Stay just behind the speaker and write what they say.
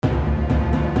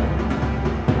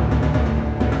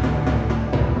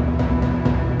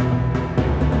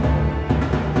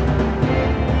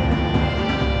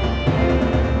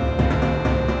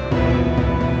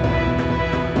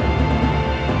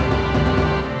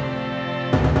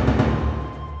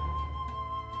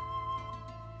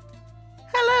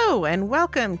Hello, and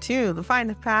welcome to the Find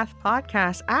the Path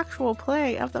podcast, actual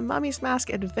play of the Mummy's Mask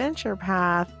Adventure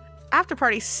Path, After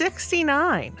Party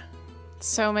 69.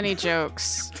 So many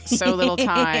jokes, so little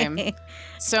time.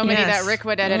 So many that Rick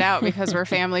would edit out because we're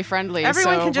family friendly.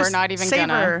 Everyone so can just we're not even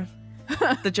savor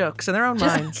the jokes in their own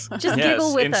minds. Just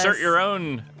giggle with insert us. your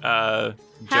own Have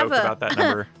joke a about that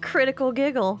number. critical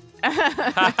giggle.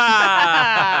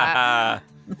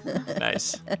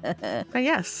 Nice. But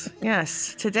yes.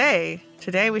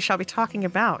 Today we shall be talking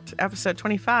about episode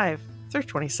 25 through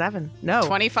 27. No.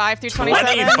 25 through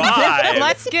 27. 25.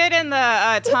 Let's get in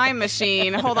the time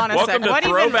machine. Hold on a Welcome sec. to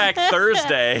Throwback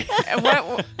Thursday.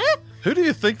 What? Who do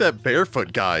you think that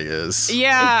barefoot guy is?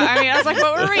 Yeah, I mean, I was like,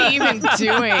 what were we even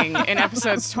doing in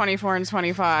episodes 24 and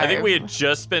 25? I think we had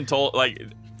just been told, Like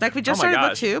we just Oh my started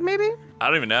with gosh. 2, maybe? I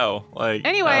don't even know.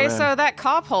 Anyway, oh, man. so that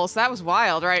call pulse, that was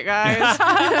wild, right, guys?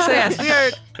 So yes, we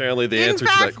are, Apparently the in answer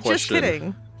fact, to that just question.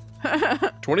 kidding.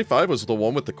 25 was the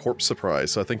one with the corpse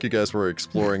surprise. So I think you guys were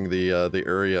exploring the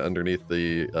area underneath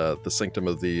the sanctum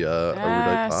of the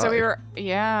Erudite so we Eye.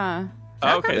 were,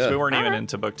 Oh, okay, so Yeah. we weren't even Alright.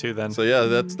 into book 2 then. So yeah,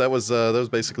 that was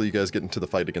basically you guys getting to the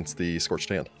fight against the Scorched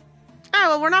Hand. Oh,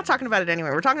 well, we're not talking about it anyway.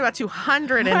 We're talking about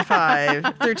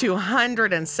 205 through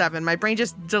 207. My brain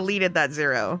just deleted that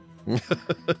 0.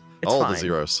 All fine. the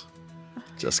zeros.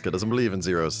 Jessica doesn't believe in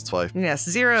zeros. That's why Yes,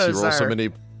 she zeros rolls are... so many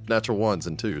natural 1s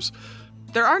and 2s.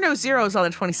 There are no zeros on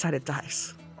the 20-sided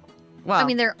dice. Well, I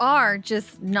mean, there are,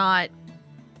 just not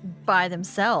by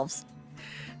themselves.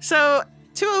 so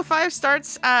 205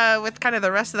 starts with kind of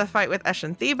the rest of the fight with Esh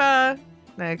and Theba,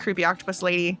 the creepy octopus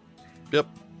lady. Yep.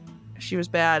 She was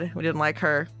bad. We didn't like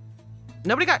her.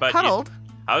 Nobody got But you- cuddled.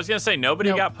 I was going to say, nobody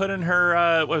Nope. got put in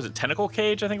her, what was it, tentacle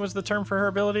cage, I think was the term for her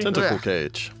ability? Tentacle Ugh.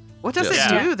 cage. What does Yes.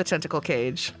 it Yeah. do, the tentacle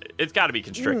cage? It's got to be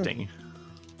constricting.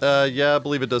 Yeah, I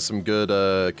believe it does some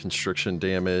good constriction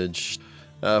damage.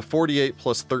 48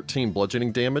 plus 13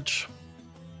 bludgeoning damage.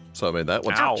 So, I mean, that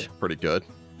one's Ow. pretty good.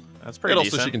 That's pretty And also,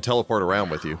 decent. she can teleport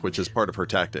around with you, which is part of her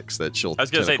tactics that she'll. I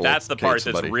was going to say, tentacle that's the cage part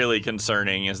somebody. that's really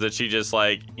concerning, is that she just,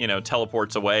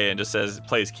 teleports away and just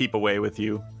plays keep away with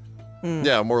you.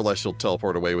 Yeah, more or less, she'll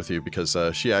teleport away with you because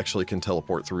she actually can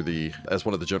teleport through as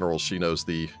one of the generals, she knows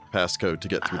the passcode to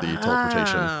get through the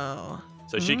teleportation. Oh.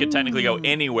 So she could technically go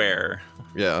anywhere.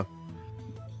 Yeah.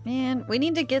 Man, we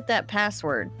need to get that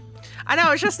password. I know,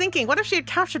 I was just thinking, what if she had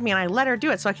captured me and I let her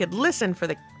do it so I could listen for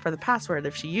the password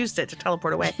if she used it to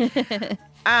teleport away? It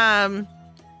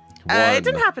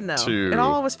didn't happen, though. two, It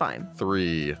all was fine.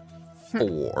 3,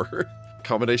 4.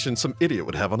 Combination some idiot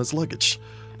would have on his luggage.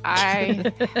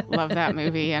 I love that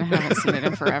movie and haven't seen it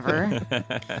in forever.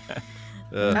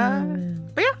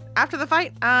 But yeah, after the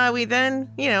fight, we then,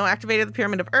 activated the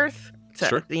Pyramid of Earth to,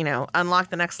 Sure.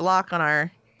 unlock the next lock on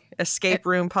our escape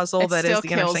room puzzle It that still is the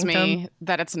Inner kills Sanctum. me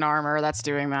that it's Narmer that's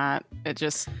doing that. It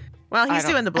just... Well, I he's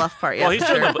don't- doing the bluff part, yeah. Well, he's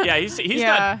for doing sure. he's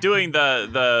Yeah. not doing the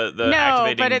no,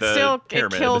 activating but it the still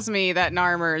pyramid. it kills me that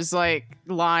Narmer's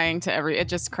lying to every. It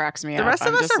just cracks me The up. rest of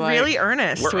I'm us just are really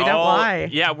earnest. We're We don't all, lie.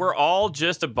 Yeah, we're all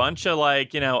just a bunch of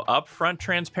upfront,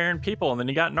 transparent people, and then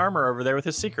you got Narmer over there with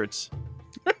his secrets.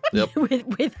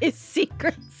 with his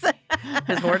secrets.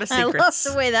 His hoard of I love secrets.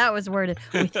 the way that was worded.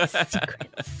 With his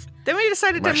secrets. Then we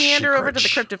decided to My meander over to the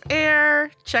secrets. Crypt of Air,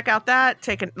 check out that,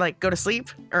 go to sleep,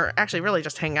 or actually really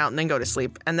just hang out and then go to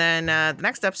sleep. And then the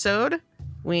next episode,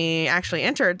 we actually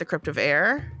entered the Crypt of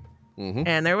Air, Mm-hmm.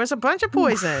 and there was a bunch of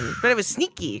poison, but it was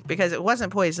sneaky because it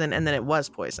wasn't poison and then it was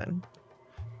poison.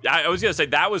 I was gonna say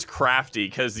that was crafty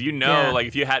because Yeah.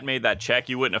 if you hadn't made that check,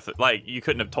 you wouldn't have you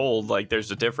couldn't have told there's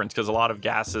a difference because a lot of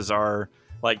gases are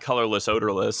colorless,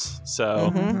 odorless. So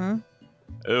Mhm.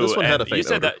 Ooh, This one had and a faint you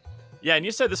said odor. that. Yeah, and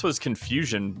you said this was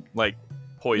confusion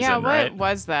poison, Yeah, what right?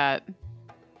 was that?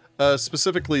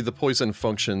 Specifically, the poison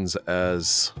functions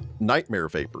as nightmare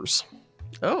vapors.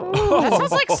 Oh. That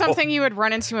sounds like something you would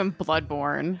run into in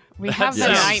Bloodborne. We have the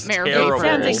sounds nightmare terrible. It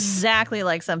sounds vapors. exactly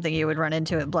like something you would run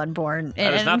into at Bloodborne.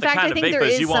 That is And not in the fact, kind I of think there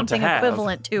vapors is you want to something have.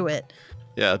 equivalent to it.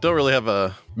 Yeah, don't really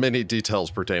have many details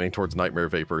pertaining towards nightmare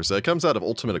vapors. It comes out of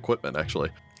Ultimate Equipment, actually.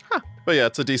 But yeah,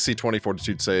 it's a DC 20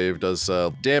 Fortitude save, does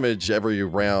damage every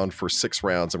round for 6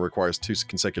 rounds and requires 2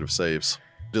 consecutive saves.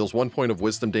 Deals 1 point of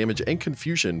wisdom damage and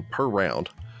confusion per round.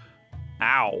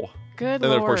 Ow. Good And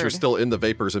then, of course, you're lord. still in the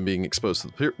vapors and being exposed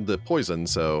to the poison,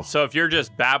 so... So if you're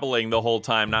just babbling the whole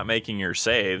time, not making your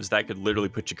saves, that could literally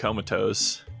put you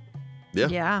comatose. Yeah,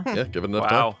 Yeah. yeah, give it enough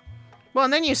time. Wow. Well,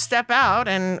 and then you step out,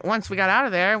 and once we got out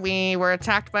of there, we were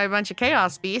attacked by a bunch of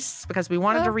chaos beasts because we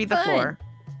wanted to Oh, read the fun. floor.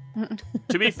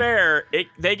 To be fair,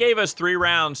 they gave us 3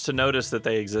 rounds to notice that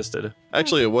they existed.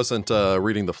 Actually, it wasn't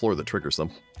reading the floor that triggers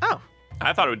them. Oh,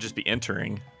 I thought it would just be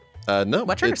entering. No,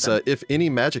 What triggers it's them? if any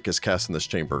magic is cast in this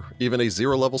chamber, even a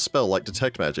 0-level spell like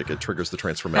Detect Magic, it triggers the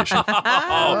transformation.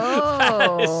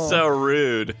 That is Oh. so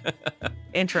rude.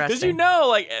 Interesting. Because you know,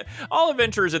 like, all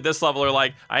adventurers at this level are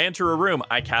like, I enter a room,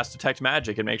 I cast Detect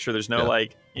Magic and make sure there's no, Yeah.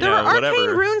 like, you there know, were arcane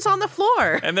whatever. runes on the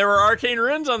floor. And there were arcane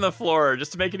runes on the floor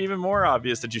just to make it even more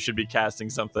obvious that you should be casting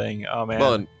something. Oh, man.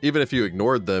 Well, and even if you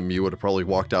ignored them, you would have probably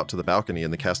walked out to the balcony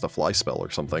and then cast a fly spell or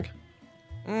something.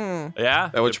 Yeah.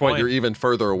 At which good point you're even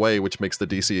further away, which makes the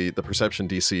perception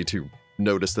DC to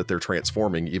notice that they're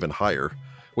transforming even higher,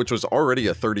 which was already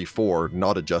a 34,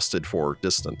 not adjusted for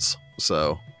distance.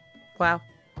 So, Wow.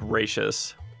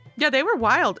 gracious. Yeah, they were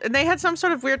wild. And they had some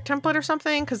sort of weird template or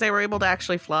something because they were able to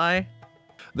actually fly.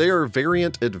 they are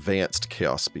variant advanced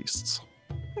chaos beasts.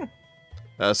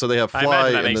 So they have I fly,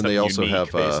 imagine that and makes then they them also unique,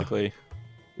 have basically.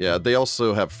 they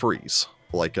also have freeze,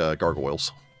 like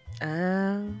gargoyles,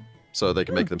 Oh. so they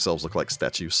can make themselves look like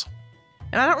statues.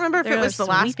 And I don't remember if They're it was the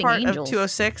last sweeping part angels. of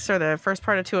 206 or the first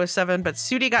part of 207, but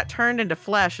Sudi got turned into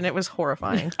flesh and it was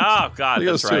horrifying. Oh, I God, think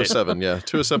it was that's right. 207, yeah.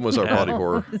 207 was our Yeah. body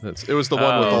horror. It was the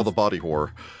one with Oh. all the body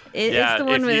horror. Yeah, It's the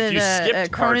one if with you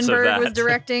skipped parts of Cronenberg was that.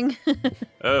 directing.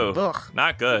 Oh, Ugh.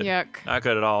 not good. Yuck. Not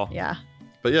good at all. Yeah.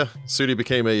 But yeah, Sudi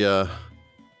became a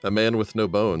man with no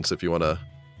bones, if you want a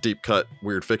deep cut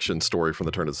weird fiction story from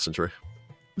the turn of the century.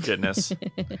 Goodness.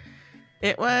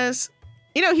 It was,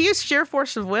 he used sheer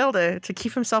force of will to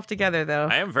keep himself together, though.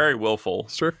 I am very willful.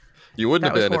 Sure. You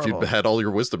wouldn't That have was been if you horrible. had all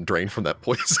your wisdom drained from that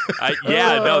poison.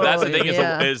 No, that's the Oh, thing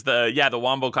yeah. is the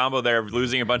wombo combo there of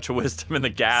losing a bunch of wisdom in the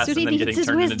gas Sudi and then needs getting his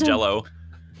turned into wisdom. jello.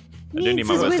 I do need Needs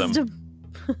my his wisdom.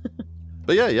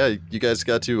 But yeah, you guys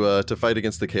got to fight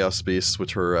against the Chaos Beasts,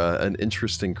 which were an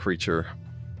interesting creature.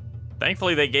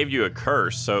 Thankfully, they gave you a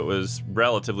curse, so it was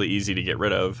relatively easy to get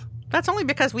rid of. That's only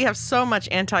because we have so much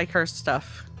anti-cursed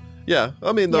stuff. Yeah,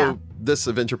 I mean, though, Yeah. this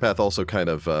adventure path also kind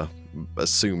of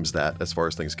assumes that as far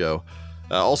as things go.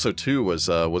 Also, 2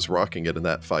 was rocking it in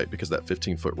that fight because that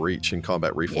 15-foot reach and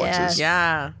combat reflexes. Yes.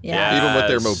 Yeah. Yeah. Even with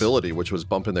their Yes. mobility, which was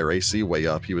bumping their AC way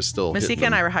up, he was still hitting Masika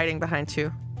and I them were hiding behind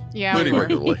too. Yeah. pretty we were.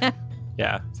 regularly.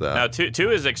 Yeah. So, Now,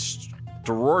 two is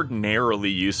extraordinarily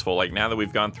useful. Like, now that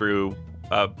we've gone through,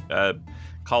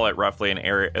 call it roughly an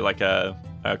area, like a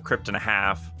crypt and a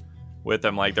half with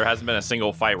him, like, there hasn't been a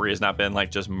single fight where he's not been,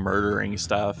 like, just murdering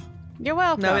stuff. You're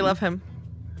welcome. No, we love him.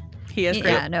 He is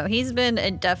great. Yeah, no, he's been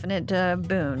a definite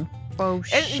boon. Oh,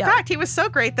 And in fact, he was so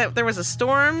great that there was a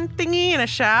storm thingy and a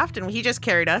shaft, and he just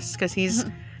carried us because he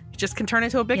just can turn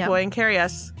into a big Yep. boy and carry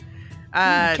us.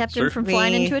 kept him sure. from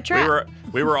flying into a trap.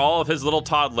 We were all of his little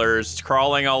toddlers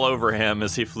crawling all over him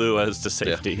as he flew us to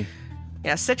safety.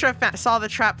 Yeah, Citra saw the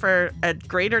trap for a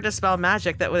greater dispel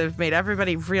magic that would have made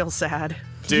everybody real sad.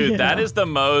 Dude, that Yeah. is the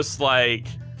most, like,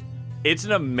 it's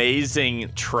an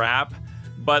amazing trap,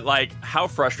 but, like, how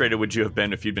frustrated would you have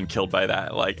been if you'd been killed by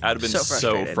that? Like, I'd have been So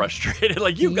so frustrated. frustrated.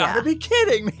 Like, you gotta Yeah. be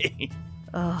kidding me.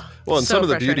 Ugh. well, and So some of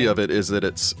the beauty frustrating. of it is that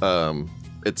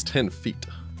it's 10 feet.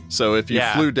 So if you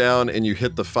Yeah. flew down and you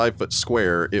hit the 5-foot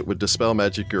square, it would dispel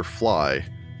magic your fly.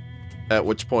 At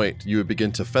which point you would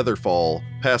begin to feather fall,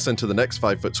 pass into the next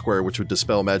 5-foot square, which would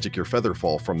dispel magic your feather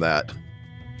fall from that,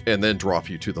 and then drop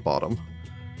you to the bottom.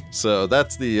 So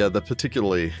that's the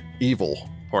particularly evil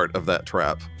part of that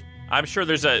trap. I'm sure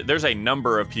there's a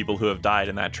number of people who have died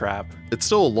in that trap. It's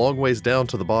still a long ways down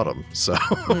to the bottom, so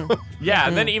Yeah,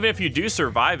 and then even if you do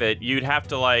survive it, you'd have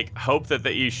to, like, hope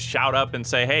that you shout up and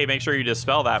say, hey, make sure you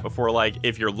dispel that before, like,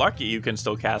 if you're lucky, you can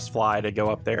still cast fly to go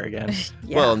up there again.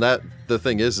 Yeah. well, and the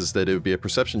thing is that it would be a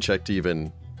perception check to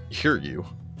even hear you.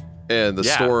 And the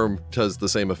Yeah. storm does the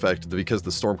same effect because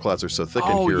the storm clouds are so thick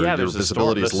Oh, in here. yeah, Your there's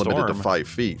visibility the is limited to storm. 5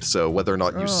 feet. So whether or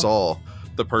not you Ugh. saw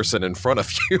the person in front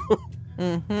of you,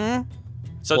 Mm-hmm.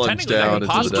 So Plunge technically, down that into could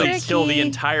the possibly depths. kill the Tricky.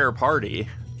 entire party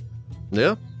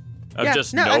yeah, of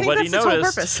just no, I nobody think that's its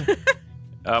noticed. whole purpose.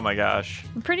 Oh my gosh.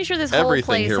 I'm pretty sure this Everything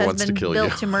whole place here has wants to been kill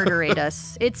built you. to murderate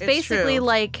us. It's It's basically true.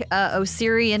 like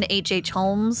Osirian H.H.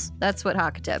 Holmes. That's what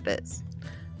Hakatep is.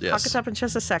 yes. Hakatep in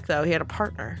just a sec, though. He had a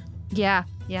partner. Yeah,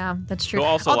 that's true. Who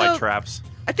also Although- like traps.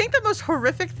 I think the most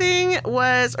horrific thing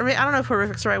was, I don't know if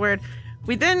horrific's the right word.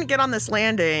 We then get on this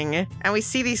landing and we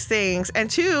see these things, and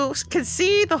 2 can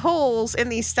see the holes in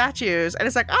these statues, and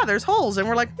it's like, there's holes, and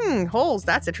we're like, holes,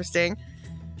 that's interesting.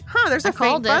 There's I a faint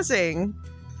called it. buzzing.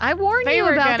 I warned They you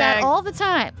were about that gonna- all the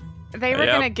time. They were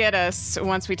Yep. gonna get us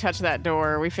once we touched that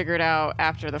door. We figured out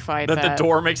after the fight That the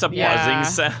door makes a Yeah.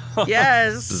 buzzing sound.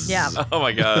 Yes. Yeah. Oh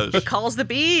my gosh. It calls the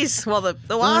bees. Well, the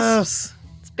wasps.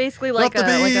 It's basically like Not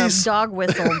the a bees. dog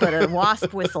whistle, but a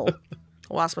wasp whistle.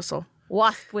 Wasp whistle.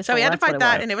 Wasp whistle. So we had to that's what fight it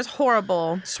that, was. and it was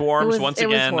horrible. Swarms, It was- once it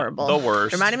was again, horrible. the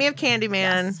worst. Reminded me of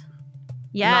Candyman. Yes.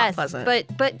 Yes, pleasant.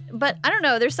 but I don't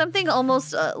know. There's something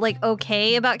almost like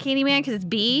okay about Candyman because it's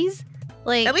bees.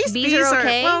 Like At least bees bees are are-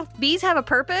 okay. well- Bees have a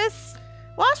purpose.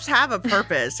 Wasps have a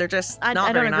purpose. They're just I not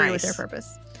don't very agree nice. with their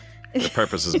purpose. The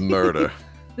purpose is murder.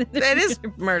 It is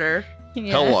murder.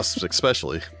 Yeah. Hell wasps,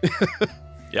 especially.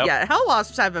 Yep. Yeah, hell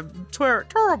wasps have a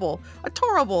terrible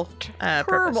Terrible.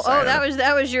 purpose. Oh,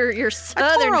 that was your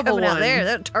southern terrible coming out one. there.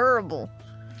 That's terrible.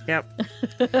 Yep.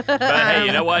 But hey,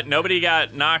 you know what? Nobody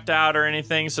got knocked out or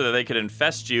anything so that they could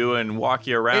infest you and walk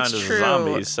you around It's as true.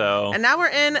 zombies. So And now we're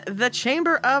in the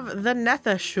chamber of the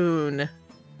Nethashun.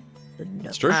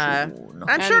 It's true.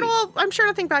 I'm sure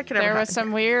nothing bad could ever There happen. was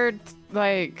some weird,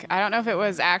 like, I don't know if it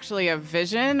was actually a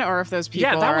vision or if those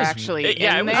people Yeah, that are was- actually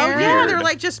yeah, it in was there. Oh yeah, weird. they're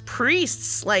like just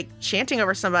priests, like chanting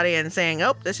over somebody and saying,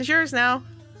 "Oh, this is yours now."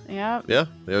 Yep. Yeah,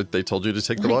 they told you to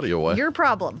take the body away. Your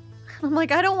problem. I'm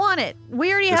like, I don't want it.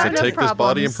 We already They have said enough take problems. this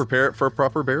body and prepare it for a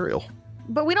proper burial.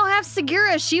 But we don't have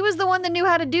Segura. She was the one that knew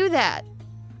how to do that.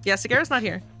 Yeah, Sagara's not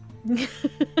here.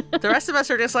 The rest of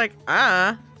us are just like,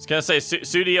 I was gonna say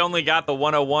Sudi only got the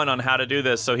 101 on how to do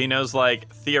this, so he knows like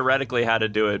theoretically how to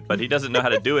do it, but he doesn't know how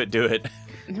to do it.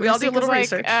 We all do a little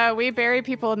Because, research. we bury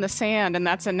people in the sand, and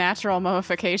that's a natural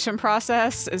mummification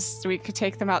process. Is we could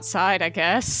take them outside, I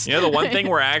guess. You know, the one thing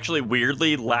we're actually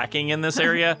weirdly lacking in this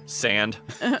area: sand.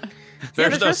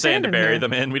 There's no sand to in bury there.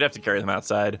 them in. We'd have to carry them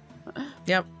outside.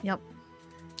 Yep. Yeah,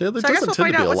 So there I guess doesn't we'll tend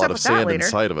find to be out a what's lot up of with that sand later.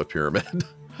 inside of a pyramid.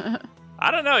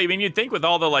 I don't know. I mean, you'd think with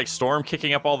all the like storm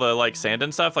kicking up all the like sand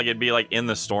and stuff, like it'd be like in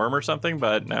the storm or something,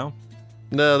 but no.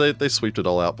 No, they sweeped it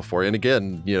all out before. And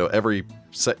again, you know, every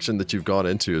section that you've gone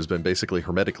into has been basically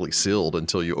hermetically sealed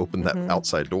until you open that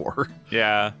outside door.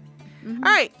 Yeah. All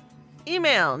right.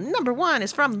 Email number 1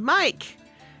 is from Mike.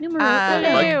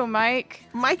 Hello, Mike.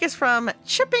 Mike is from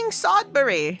Chipping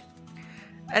Sodbury,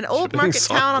 an old Chipping market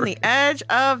town on Sodbury. the edge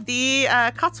of the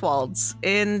Cotswolds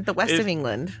in the west If- of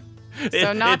England.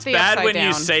 So not it's the bad upside when you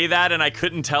down. say that, and I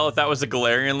couldn't tell if that was a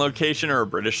Galarian location or a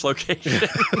British location.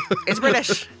 It's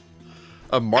British.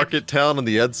 A market town on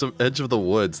the edge of the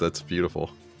woods. That's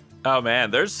beautiful. Oh man,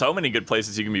 there's so many good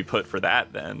places you can be put for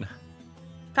that. Then,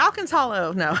 Falcon's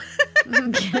Hollow. No.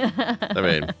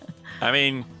 I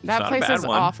mean, it's That not a place bad is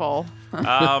one. awful.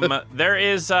 There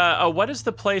is what is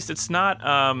the place? It's not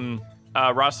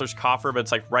Rossler's Coffer, but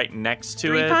it's like right next to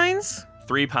Three it. Pines?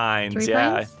 Three Pines. Three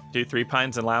Yeah, Pines? do Three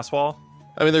Pines and Last Wall.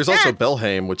 there's also Yeah.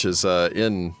 Belhaim, which is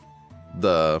in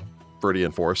the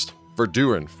Verduin Forest. The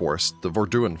Verduin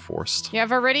Forest. Yeah,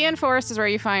 Viridian Forest is where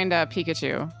you find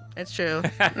Pikachu. It's true.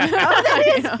 That's what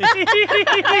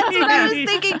I was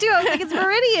thinking too. I was like, it's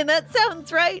Viridian. That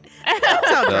sounds right.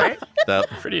 Sounds right. That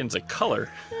Viridian's a color.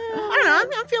 I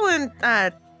don't know. I'm feeling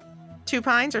 2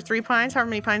 pines or 3 pines, however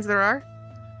many pines there are.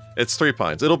 it's 3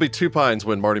 pines. It'll be 2 pines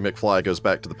when Marty McFly goes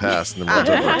back to the past and then runs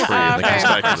over a tree and then comes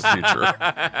Okay. back to the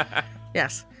future.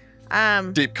 Yes.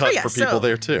 Deep cut yeah, for people so-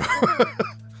 there too.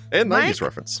 And Mike- 90s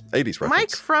reference. 80s reference.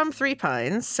 Mike from 3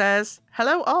 Pines says,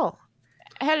 "Hello all.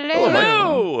 Hello. Mike.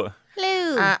 Hello.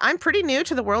 Hello. I'm pretty new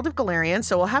to the world of Galarian,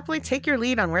 so we'll happily take your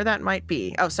lead on where that might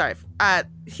be." Oh, sorry.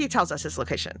 He tells us his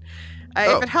location.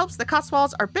 Oh. If it helps, the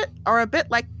Cotswolds are a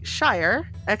bit like Shire,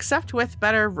 except with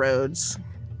better roads.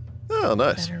 Oh,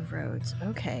 nice. Better roads.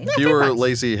 Okay. Fewer Pines.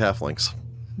 lazy halflings.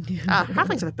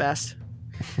 Halflings are the best.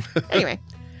 Anyway,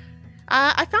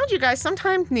 I found you guys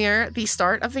sometime near the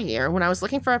start of the year when I was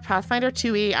looking for a Pathfinder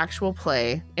 2e actual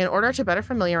play in order to better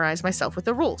familiarize myself with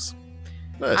the rules.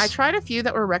 Nice. I tried a few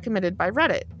that were recommended by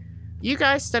Reddit. You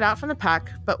guys stood out from the pack,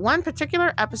 but one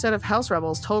particular episode of Hell's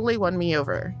Rebels totally won me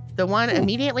over. The one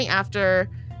immediately after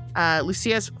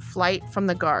Lucia's flight from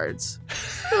the guards.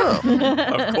 Oh.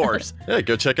 Of course. Yeah,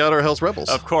 go check out our Hell's Rebels.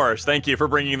 Of course. Thank you for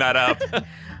bringing that up.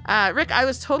 Rick, I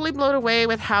was totally blown away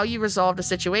with how you resolved a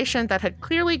situation that had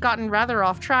clearly gotten rather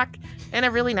off track in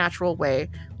a really natural way,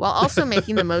 while also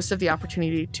making the most of the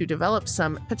opportunity to develop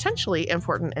some potentially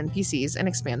important NPCs and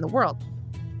expand the world.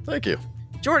 Thank you.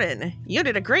 Jordan, you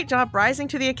did a great job rising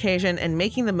to the occasion and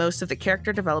making the most of the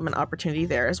character development opportunity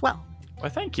there as well.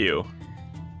 Well, thank you.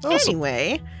 Awesome.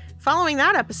 Anyway, following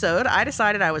that episode, I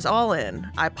decided I was all in.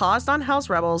 I paused on Hell's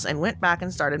Rebels and went back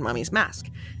and started Mummy's Mask,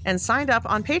 and signed up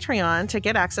on Patreon to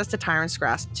get access to Tyrant's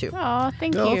Grasp too. Oh,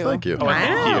 thank Oh, you. thank you. Oh,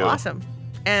 thank Wow, you. awesome.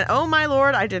 And oh my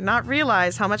lord, I did not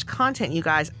realize how much content you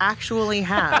guys actually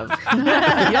have. Y'all,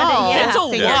 Yeah. It's a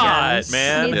figure lot, guns.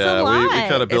 man. It's Yeah, a we lot.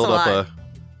 kind of It's build a up lot.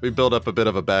 we build up a bit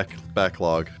of a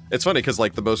backlog. It's funny because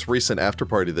like the most recent after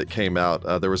party that came out,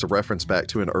 there was a reference back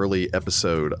to an early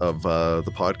episode of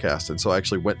the podcast, and so I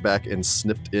actually went back and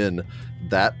snipped in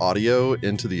that audio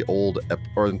into the old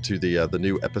or into the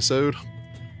new episode.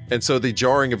 And so the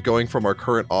jarring of going from our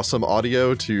current awesome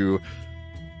audio to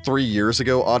 3 years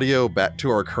ago audio back to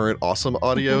our current awesome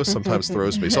audio sometimes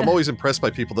throws me. So I'm always impressed by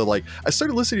people that like, I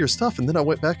started listening to your stuff and then I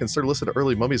went back and started listening to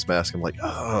early Mummy's Mask. I'm like,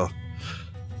 oh,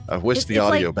 I wish the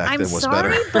audio like, back I'm then was sorry,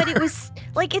 better. but it was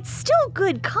like, it's still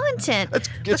good content.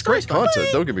 It's great content.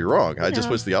 Don't get me wrong. I just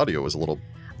wish the audio was a little.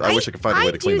 I wish I could find a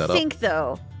way to clean that up. I do think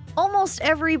though, almost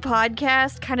every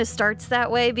podcast kind of starts that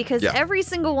way because every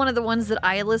single one of the ones that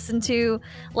I listen to,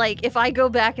 like if I go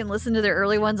back and listen to their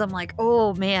early ones, I'm like,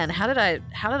 oh man, how did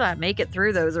I make it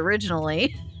through those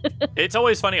originally? It's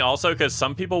always funny also because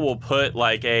some people will put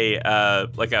like a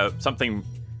something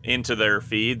into their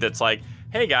feed that's like,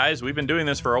 hey guys, we've been doing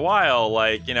this for a while,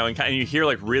 like, you know, and you hear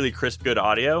like really crisp, good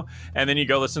audio, and then you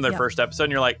go listen to their first episode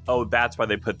and you're like, oh, that's why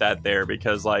they put that there,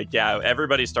 because like, yeah,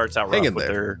 everybody starts out rough with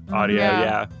their audio.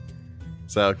 Yeah.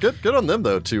 So good on them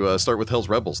though to start with Hell's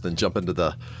Rebels, then jump into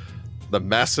the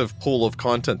massive pool of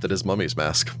content that is Mummy's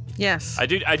Mask. Yes. I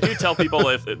do tell people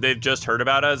if they've just heard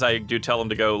about us, I do tell them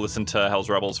to go listen to Hell's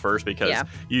Rebels first, because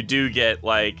you do get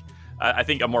like, I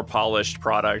think a more polished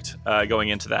product going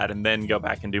into that, and then go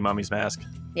back and do Mummy's Mask.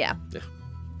 Yeah.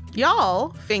 Y'all,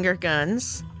 finger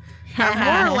guns, have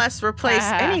more or less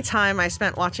replaced any time I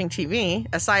spent watching TV,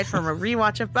 aside from a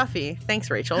rewatch of Buffy. Thanks,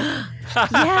 Rachel.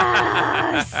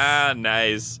 Yes!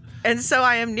 Nice. And so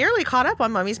I am nearly caught up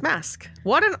on Mummy's Mask.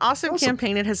 What an awesome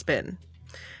campaign it has been.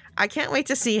 I can't wait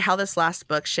to see how this last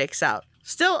book shakes out.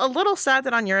 Still a little sad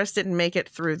that Onuris didn't make it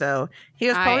through, though. He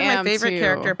was probably my favorite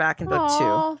character back in book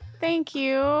 2. Thank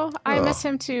you. I miss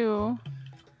him too.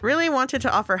 Really wanted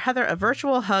to offer Heather a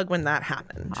virtual hug when that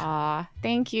happened. Aw,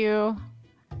 thank you.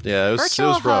 Yeah, it was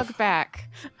Virtual rough. hug back.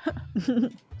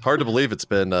 Hard to believe it's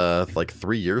been like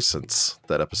 3 years since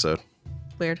that episode.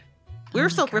 Weird. We were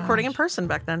still recording in person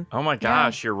back then. Oh my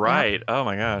gosh, you're right. Oh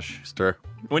my gosh. Sure.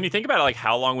 When you think about it, like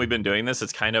how long we've been doing this,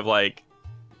 it's kind of like,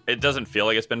 it doesn't feel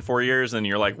like it's been 4 years, and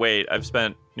you're like, wait, I've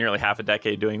spent nearly half a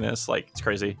decade doing this. Like, it's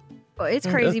crazy. Well, it's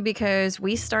crazy because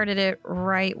we started it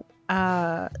right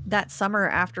that summer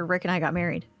after Rick and I got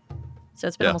married. So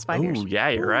it's been almost 5 years. Ooh, yeah,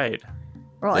 you're right.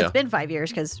 Well, it's been 5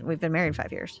 years because we've been married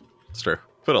 5 years. It's true.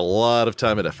 Put a lot of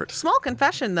time and effort. Small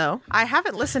confession, though. I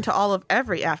haven't listened to all of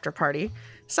every after party.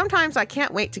 Sometimes I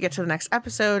can't wait to get to the next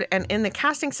episode, and in the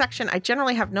casting section, I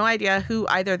generally have no idea who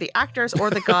either the actors or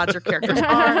the gods or characters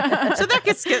are, so that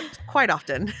gets skipped quite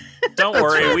often. Don't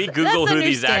worry, we Google that's who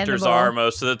these actors understandable. are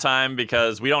most of the time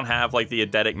because we don't have like the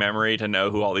eidetic memory to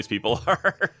know who all these people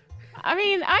are. I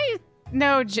mean, I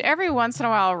know every once in a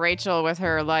while, Rachel, with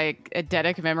her like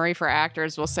eidetic memory for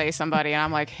actors, will say somebody, and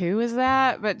I'm like, who is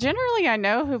that? But generally, I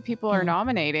know who people are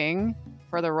nominating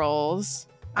for the roles.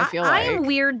 I feel like I am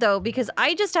weird though because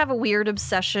I just have a weird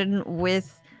obsession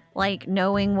with like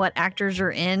knowing what actors are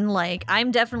in. Like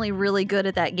I'm definitely really good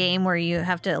at that game where you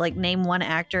have to like name one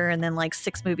actor and then like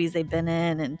 6 movies they've been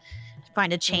in and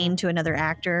find a chain to another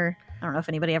actor. I don't know if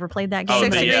anybody ever played that game.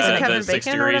 6 Degrees of Kevin the 6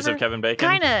 Bacon or Degrees whatever? of Kevin Bacon.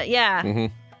 Kind of, yeah.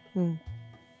 Mm-hmm.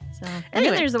 So, and Anyway.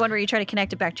 then there's the one where you try to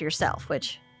connect it back to yourself,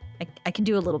 which I can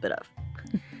do a little bit of.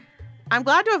 I'm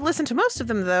glad to have listened to most of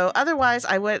them, though. Otherwise,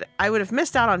 I would have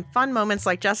missed out on fun moments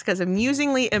like Jessica's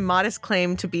amusingly immodest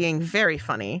claim to being very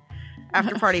funny.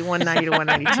 After Party 190 to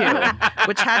 192,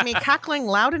 which had me cackling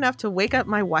loud enough to wake up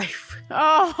my wife.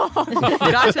 Oh,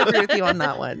 Got to agree with you on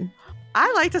that one. I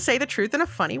like to say the truth in a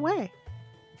funny way.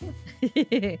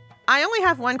 I only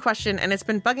have one question, and it's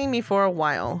been bugging me for a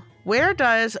while. Where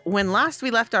does "when last we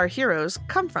left our heroes"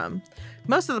 come from?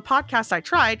 Most of the podcasts I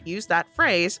tried used that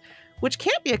phrase, which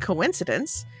can't be a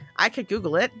coincidence. I could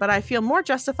Google it, but I feel more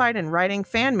justified in writing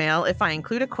fan mail if I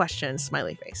include a question,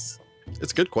 smiley face.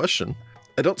 It's a good question.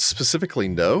 I don't specifically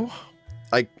know.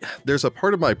 There's a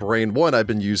part of my brain, one, I've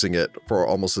been using it for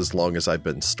almost as long as I've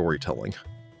been storytelling.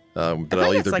 That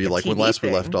I'll either be like when last we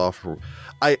left off.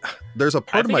 There's a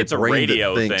part of my brain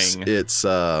that thinks it's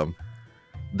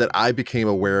that I became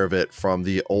aware of it from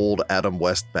the old Adam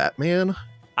West Batman.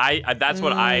 That's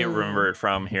what I remember it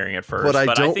from hearing it first. But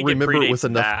I don't think remember it with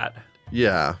enough. That.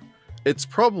 Yeah, it's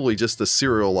probably just a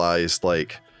serialized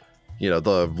like,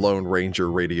 the Lone Ranger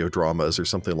radio dramas or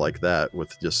something like that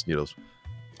with just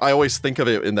I always think of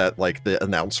it in that like the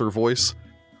announcer voice.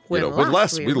 When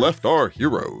last we left our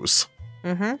heroes.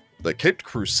 Mm-hmm. The Caped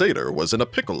Crusader was in a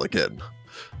pickle again.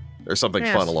 Or something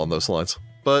fun along those lines.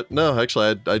 But no,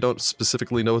 actually, I don't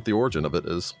specifically know what the origin of it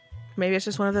is. Maybe it's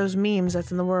just one of those memes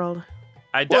that's in the world.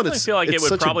 I definitely feel like it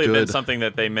would probably have been something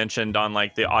that they mentioned on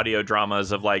like the audio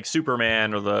dramas of like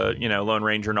Superman or the, Lone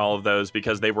Ranger and all of those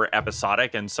because they were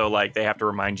episodic. And so like they have to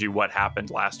remind you what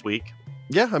happened last week.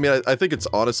 Yeah, I mean, I think it's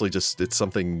honestly it's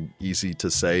something easy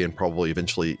to say and probably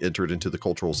eventually entered into the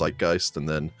cultural zeitgeist. And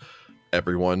then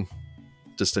everyone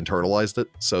just internalized it.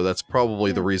 So that's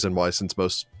probably the reason why, since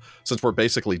we're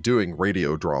basically doing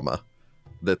radio drama,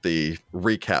 that the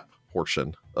recap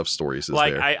portion of stories is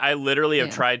like there. I literally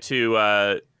have tried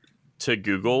to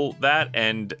Google that,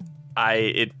 and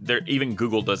even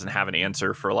Google doesn't have an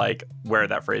answer for like where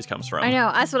that phrase comes from. I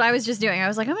know. That's what I was just doing. I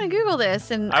was like, I'm going to Google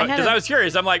this. And because I was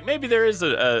curious. I'm like, maybe there is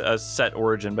a set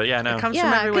origin, but yeah, no. It comes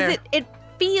from everywhere. because it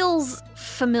feels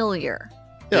familiar.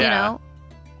 Yeah. You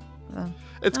know?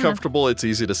 It's comfortable. It's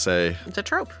easy to say. It's a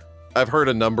trope. I've heard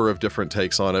a number of different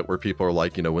takes on it where people are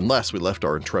like, when last we left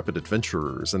our intrepid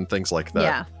adventurers and things like that.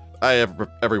 Yeah. I have,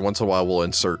 every once in a while will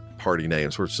insert party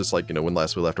names where it's just like, when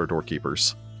last we left our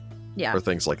doorkeepers Yeah. or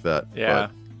things like that. Yeah.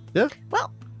 But,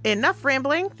 Well, enough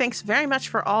rambling. Thanks very much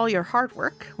for all your hard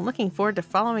work. I'm looking forward to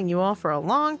following you all for a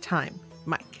long time.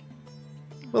 Mike.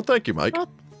 well, thank you, Mike. Well,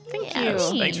 Thank Yeah.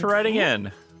 you. Thanks for writing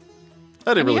in.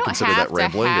 I didn't And really you don't consider have that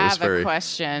rambling. To It have was very. a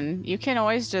question. You can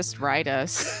always just write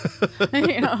us.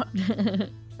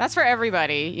 That's for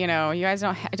everybody. You guys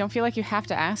don't feel like you have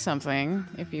to ask something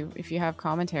if you have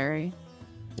commentary.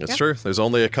 It's Yep. true. There's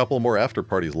only a couple more after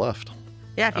parties left.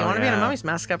 Yeah, if you Oh, want to be in a yeah. Mummy's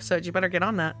Mask episode, you better get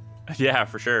on that. Yeah,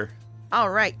 for sure. All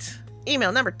right.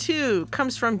 Email number 2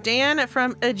 comes from Dan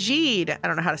from Egede. I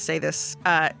don't know how to say this.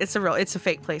 It's a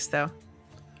fake place though.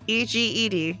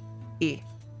 Egede.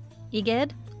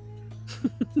 Eged?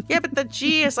 Yeah, but the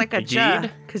G is like a J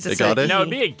Egede? because it's Egede? a No, it'd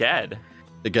be a Ged.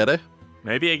 Igede?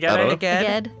 Maybe a I don't know.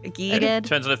 Ged. Eged. Eged?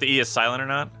 Depends on if the E is silent or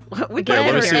not. We Yeah,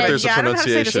 let me see if there's a I don't know how to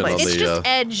say this pronunciation place. on It's the, just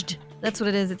edged. That's what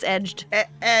it is. It's edged.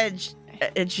 Edge.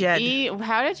 Egede.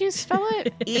 How did you spell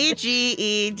it?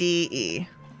 Egede.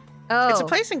 Oh. It's a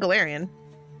place in Galarian.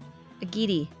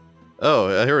 Egede.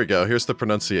 Oh, here we go. Here's the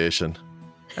pronunciation.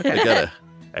 Okay. Igede.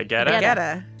 A Ged. Egede.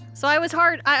 Egede. So I was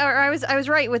hard. I was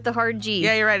right with the hard G.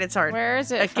 Yeah, you're right. It's hard. Where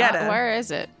is it? Egede. Where is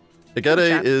it? Igede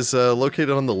chat. is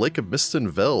located on the Lake of Mist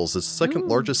and Vels. It's the second Ooh.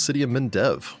 largest city in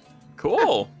Mendev.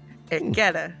 Cool.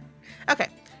 Egede. Okay.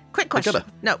 Quick question. Egede.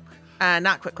 No,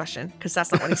 not quick question because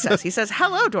that's not what he says. He says,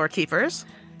 "Hello, doorkeepers."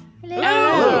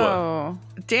 Oh.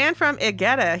 Dan from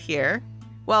Egede here.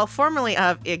 Well, formerly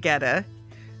of Egede.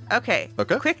 Okay.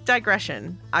 Okay. Quick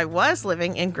digression. I was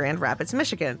living in Grand Rapids,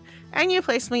 Michigan, and you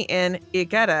placed me in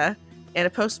Egede in a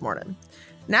postmortem.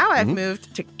 Now I've Mhm.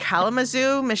 moved to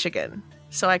Kalamazoo, Michigan.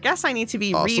 So I guess I need to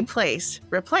be Awesome. replaced.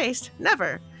 Replaced?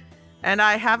 Never. And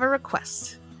I have a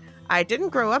request. I didn't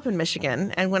grow up in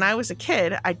Michigan, and when I was a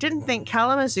kid, I didn't think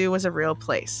Kalamazoo was a real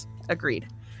place. Agreed.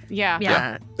 Yeah.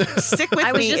 Yeah. Stick with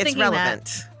I was me, just it's thinking that.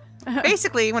 relevant.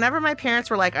 Basically, whenever my parents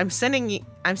were like, I'm sending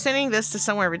this to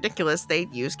somewhere ridiculous,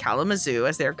 they'd use Kalamazoo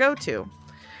as their go-to.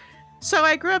 So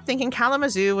I grew up thinking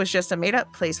Kalamazoo was just a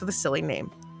made-up place with a silly name.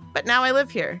 But now I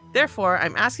live here. Therefore,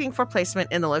 I'm asking for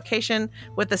placement in the location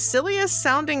with the silliest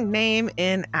sounding name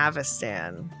in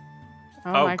Avestan.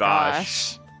 Oh, Oh, my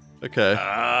gosh. Okay.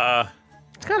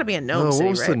 It's got to be a gnome what city,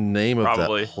 was right? the name of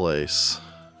Probably. that place?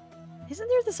 Isn't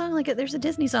there the song there's a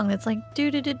Disney song that's like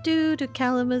do do do do do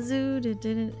Kalamazoo do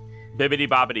do do. Bibbidi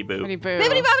bobbidi boo. Pretty boo.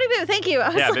 Bibbidi bobbidi boo. Thank you. I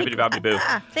was Yeah, like, bibbidi bobbidi boo.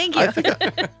 Thank you. I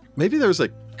think maybe there's a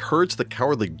Courage the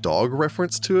Cowardly Dog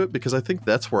reference to it because I think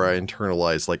that's where I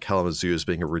internalized like Kalamazoo as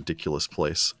being a ridiculous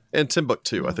place. And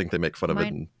Timbuktu, I think they make fun of it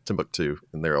Mine- in Timbuktu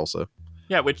in there also.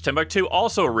 Yeah, which Timbuktu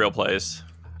also a real place.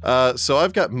 So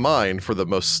I've got mine for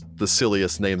the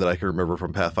silliest name that I can remember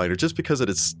from Pathfinder, just because it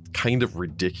is kind of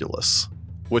ridiculous,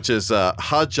 which is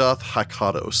Hajath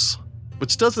Hakados,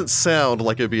 which doesn't sound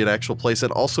like it'd be an actual place,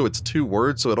 and also it's 2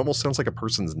 words, so it almost sounds like a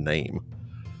person's name.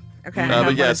 Okay. I have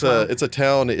But yeah, one it's as well. a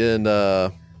town in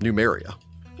Numeria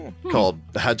called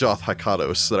Hajath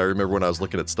Hakados that I remember when I was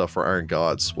looking at stuff for Iron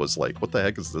Gods was like, what the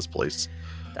heck is this place?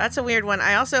 That's a weird one.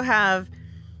 I also have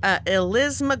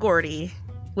Elismagordy,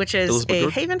 which is a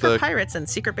Elismagordy? haven for The- pirates and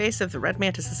secret base of the Red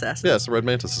Mantis Assassins. Yeah, it's the Red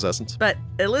Mantis Assassins. But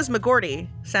Elismagordy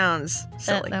sounds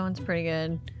silly. that one's pretty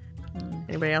good.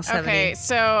 Anybody else have Okay, any?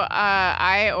 so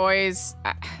I always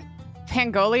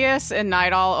Pangolius and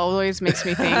Nightall always makes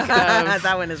me think of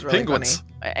That one is really Penguins.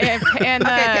 and funny.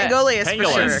 Okay, Pangolius for sure,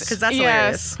 Pangolins. because that's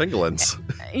Yes. hilarious.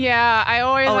 Pangolins. yeah, I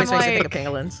always Always I'm makes me like, think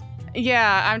of pangolins.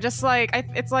 yeah, I'm just like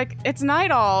it's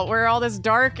Nightall, where all this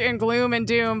dark and gloom and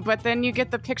doom, but then you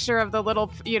get the picture of the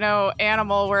little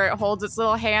animal where it holds its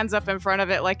little hands up in front of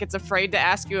it like it's afraid to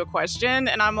ask you a question,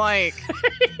 and I'm like,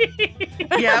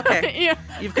 Yeah, okay. yeah,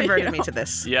 You've converted me to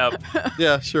this. Yep.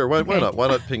 Yeah, sure. Why Okay. not? Why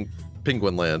not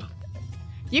Penguin Land?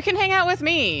 you can hang out with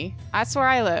me. That's where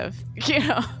I live.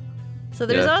 So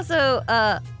there's Yeah. also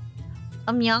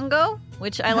Umyango,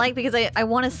 which I like because I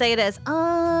want to say it as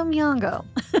Umyango,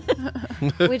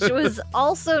 which was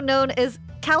also known as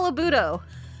Calabudo.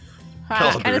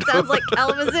 Calabudo. And it sounds like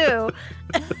Kalamazoo.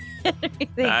 everything,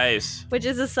 Nice. which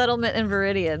is a settlement in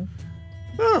Viridian.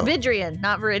 Oh. Vidrian,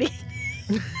 not Viridian.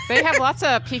 They have lots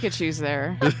of Pikachus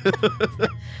there.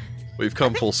 We've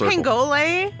come full circle.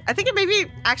 Pangole. I think it may be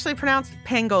actually pronounced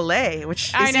Pangole, which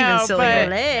is I know, even sillier.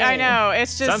 but I know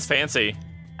it's just Sounds fancy. It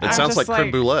I'm sounds like just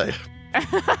creme brulee.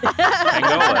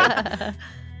 Pangole.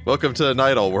 Welcome to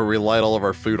Nidal, where we light all of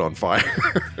our food on fire.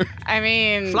 I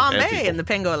mean, Flambe people. in the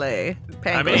Pangole.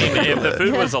 I mean, if the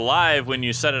food was alive when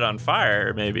you set it on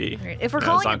fire, maybe. If we're Yeah,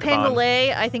 calling it Zonkaban.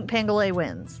 Pangolay, I think Pangolay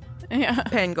wins. yeah.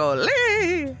 Pangole.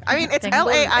 I mean, it's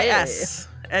Pangole. Lais.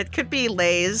 It could be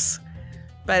Lays,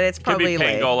 but it's Could probably be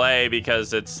Lay. Pangole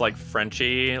because it's like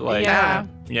Frenchy, like Yeah.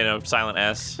 silent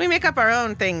S. We make up our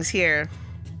own things here.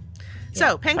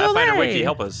 So, Pathfinder Wiki, Pangole.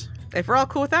 help us. If we're all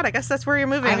cool with that, I guess that's where you're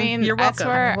moving. I mean, you're that's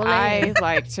welcome. where I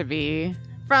like to be.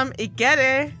 From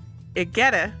Igete to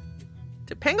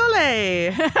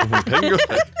Pangole.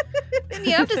 Pangolay. And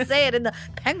you have to say it in the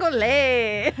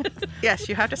Pangolay. Yes,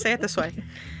 you have to say it this way.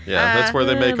 Yeah, that's where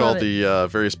they make all love it. the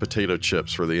various potato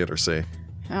chips for the Intersea.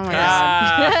 Oh my god.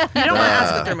 Ah, You don't want to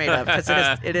ask Ah. what they're made of because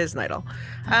it is Nidal.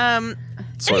 Soylent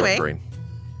Anyway. Green.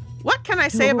 What can I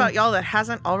say about y'all that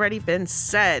hasn't already been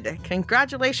said?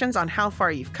 Congratulations on how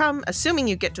far you've come, assuming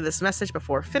you get to this message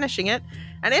before finishing it.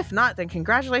 And if not, then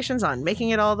congratulations on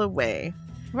making it all the way.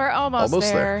 We're almost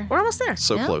Almost there. there. We're almost there.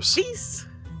 So Yeah. close.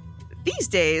 These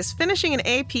days, finishing an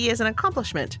AP is an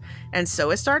accomplishment, and so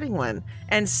is starting one,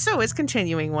 and so is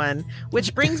continuing one,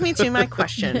 which brings me to my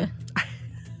question.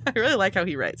 I really like how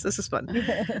he writes. This is fun.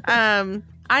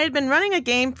 I had been running a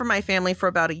game for my family for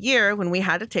about a year when we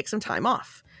had to take some time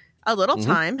off. A little Mhm.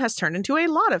 time has turned into a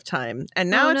lot of time, and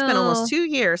now Oh, it's been no. almost 2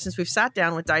 years since we've sat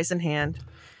down with dice in hand.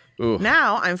 Ooh.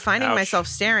 Now I'm finding Ouch. myself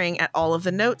staring at all of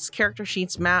the notes, character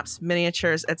sheets, maps,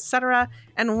 miniatures, etc.,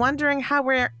 and wondering how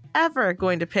we're ever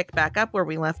going to pick back up where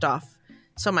we left off.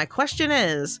 So my question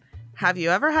is, have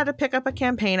you ever had to pick up a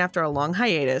campaign after a long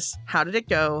hiatus? How did it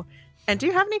go? And do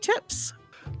you have any tips?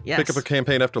 Yes. Pick up a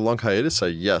campaign after a long hiatus?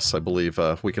 Yes, I believe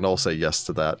we can all say yes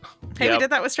to that. Hey, we Yep. did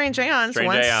that with Strange Aeons Strange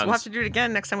once. Aeons. We'll have to do it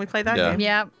again next time we play that Yeah. game.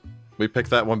 Yeah. We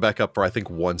picked that one back up for, I think,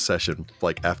 one session,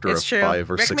 like after It's a true. 5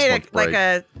 or Rick 6 made month break. like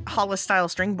a Hollis style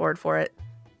string board for it.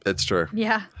 It's true.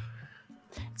 Yeah.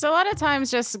 So a lot of times,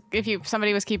 just if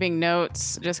somebody was keeping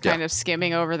notes, just Yeah. kind of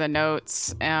skimming over the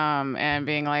notes, and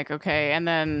being like, okay, and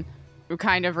then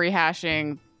kind of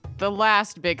rehashing the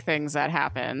last big things that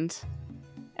happened.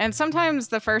 And sometimes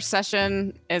the first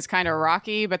session is kind of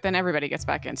rocky, but then everybody gets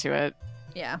back into it.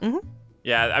 Yeah.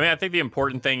 Yeah, I mean, I think the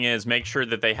important thing is make sure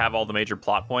that they have all the major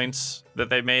plot points that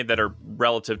they've made that are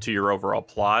relative to your overall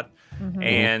plot. Mhm.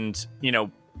 And,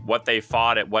 what they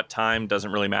fought at what time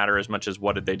doesn't really matter as much as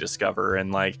what did they discover.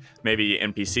 And, like, maybe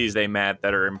NPCs they met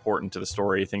that are important to the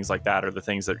story, things like that, are the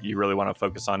things that you really want to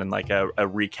focus on in, like, a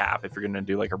recap, if you're going to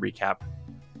do, like, a recap.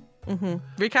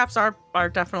 Recaps are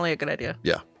definitely a good idea.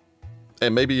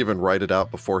 And maybe even write it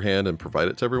out beforehand and provide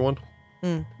it to everyone.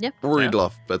 Yep. Or read it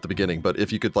off at the beginning, but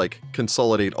if you could like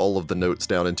consolidate all of the notes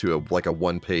down into a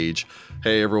one page,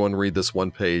 hey everyone read this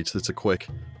one page, that's a quick,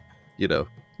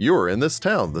 you were in this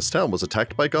town was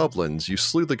attacked by goblins, you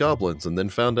slew the goblins and then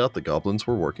found out the goblins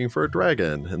were working for a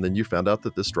dragon, and then you found out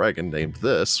that this dragon named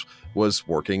this was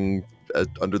working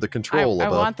under the I control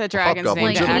of a want the dragon's hobgoblin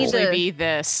name to general. Like, you need actually to- be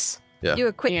this. Yeah. Do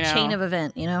a quick You know. chain of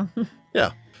event, you know?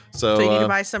 So, So you need to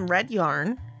buy some red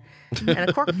yarn and a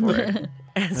corkboard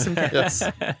and some pins.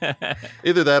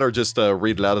 either that or just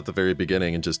read it out at the very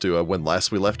beginning and just do a when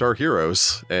last we left our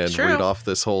heroes and True. read off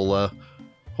this whole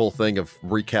thing of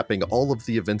recapping all of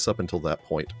the events up until that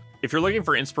point. If you're looking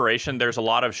for inspiration, there's a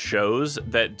lot of shows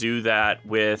that do that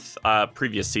with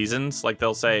previous seasons. Like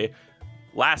they'll say,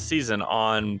 last season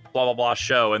on blah blah blah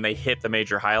show, and they hit the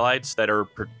major highlights that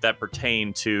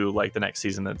pertain to like the next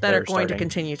season that That they're are going to starting.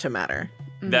 continue to matter.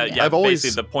 That, yeah, I've always-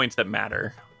 basically the points that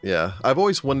matter. Yeah, I've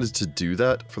always wanted to do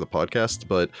that for the podcast,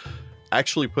 but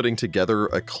actually putting together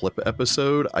a clip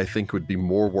episode, I think would be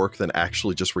more work than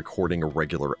actually just recording a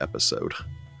regular episode.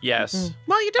 Yes.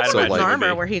 Well, you did I'd one with imagine it would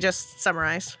Narmer be. where he just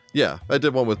summarized. Yeah, I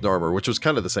did one with Narmer, which was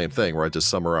kind of the same thing, where I just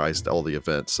summarized all the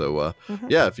events. So, Mhm.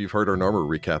 yeah, if you've heard our Narmer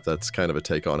recap, that's kind of a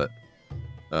take on it.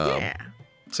 Yeah.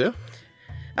 So, yeah.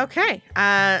 Okay.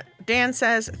 Dan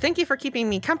says, thank you for keeping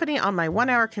me company on my 1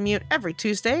 hour commute every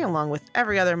Tuesday, along with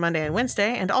every other Monday and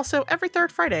Wednesday, and also every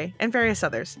third Friday, and various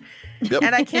others. Yep.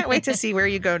 And I can't wait to see where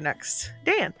you go next.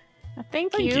 Dan.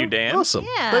 Thank Thank you, Dan. Awesome.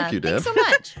 Yeah. Thank you, Dan. Thanks so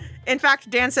much. In fact,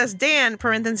 Dan says, Dan,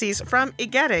 parentheses, from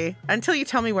Igete, until you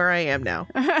tell me where I am now.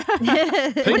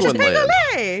 Penguin Land.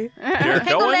 Hey, You're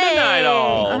going to night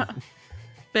all.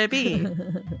 baby.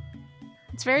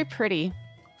 It's very pretty.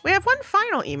 We have one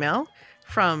final email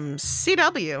from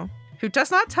CW, who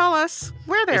does not tell us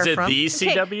where they're Is it from. the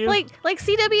CW? Like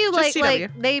CW, Just CW.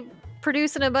 like they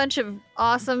producing a bunch of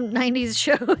awesome 90s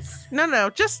shows. No,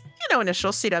 just,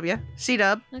 initials, CW.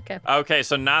 C-Dub, Okay. Okay,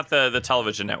 so not the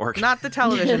television network. not the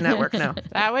television network, no.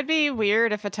 That would be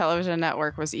weird if a television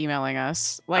network was emailing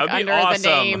us, like That'd be under awesome. the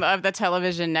name of the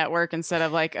television network instead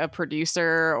of like a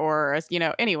producer or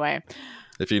anyway.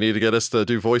 If you need to get us to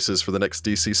do voices for the next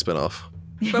DC spinoff.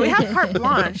 But we have carte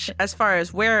blanche as far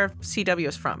as where CW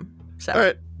is from. So, All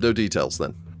right, no details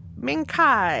then.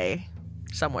 Minkai,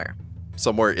 somewhere.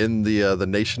 Somewhere in the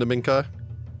nation of Minkai.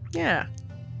 Yeah.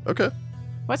 Okay.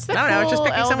 What's the I don't know, I was just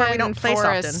cool picking somewhere we elven don't place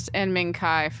forest in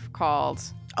Minkai called?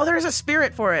 Oh, there's a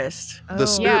spirit forest. The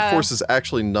Spirit Yeah. Force is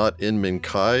actually not in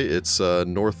Minkai. It's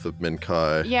north of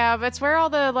Minkai. Yeah, but it's where all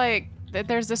the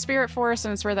there's the spirit forest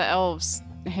and it's where the elves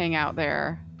hang out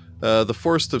there. The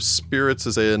Forest of Spirits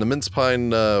is an immense pine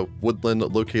woodland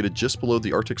located just below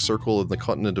the Arctic Circle in the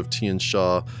continent of Tian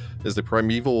Sha. Is the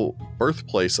primeval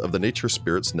birthplace of the nature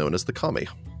spirits known as the Kami.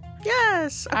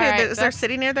 Yes. Okay, All right, is there a that's-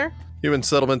 city near there? Human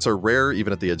settlements are rare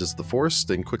even at the edges of the forest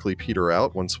and quickly peter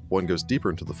out once one goes deeper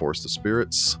into the Forest of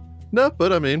Spirits. No,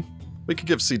 but I mean, we could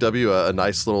give CW a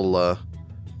nice little,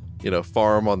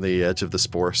 farm on the edge of this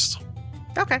forest.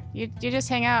 Okay. You just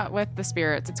hang out with the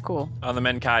spirits. It's cool. On the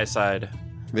Menkai side.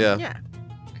 Yeah. Yeah.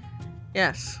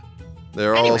 Yes.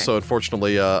 There are Anyway. also,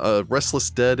 unfortunately, restless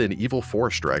dead and evil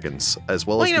forest dragons, as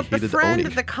well, Well, as the hated befriend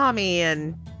Oni. the Kami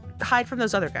and hide from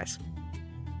those other guys.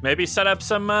 Maybe set up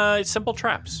some simple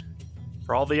traps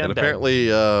for all the And undead. apparently,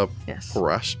 Yes.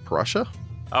 Parasha?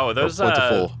 Oh, those Are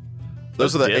plentiful.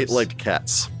 Those are the dibs? 8-legged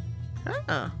cats.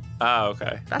 Oh, Oh,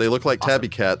 okay. that's They look like awesome. tabby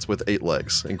cats with 8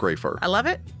 legs and gray fur. I love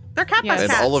it. They're cat Yes. bus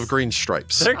And cats. olive green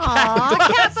stripes. They're Aw,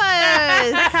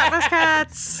 Kappas! Cat bus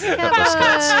cats.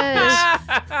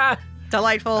 Kappas!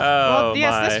 Delightful. Oh, Well,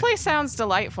 yes, my. this place sounds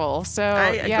delightful. So I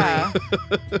agree. yeah,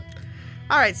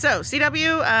 All right, so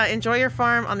CW, enjoy your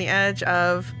farm on the edge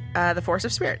of the Forest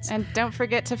of Spirits. and don't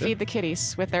forget to feed the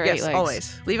kitties with their 8 Yes, legs.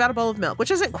 always. Leave out a bowl of milk,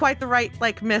 which isn't quite the right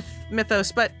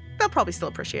mythos, but they'll probably still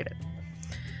appreciate it.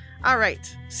 All right,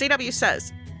 CW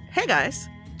says, "Hey guys,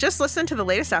 just listened to the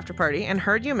latest After Party and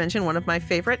heard you mention one of my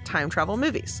favorite time travel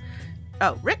movies.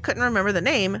 Oh, Rick couldn't remember the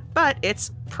name, but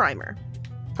it's Primer.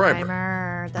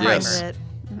 Primer. That Yes. was it.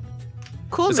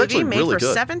 Cool It's movie actually made really for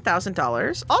good.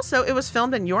 $7,000. Also, it was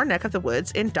filmed in your neck of the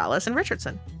woods in Dallas and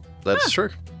Richardson. That's true.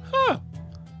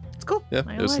 It's cool. Yeah,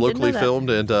 Well, it was I didn't know locally that. filmed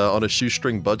and on a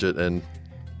shoestring budget and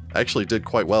actually did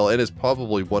quite well and is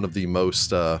probably one of the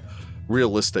most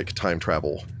realistic time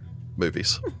travel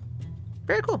movies.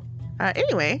 Very cool.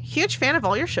 Anyway, huge fan of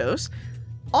all your shows.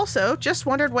 Also, just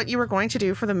wondered what you were going to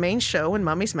do for the main show when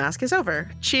Mummy's Mask is over.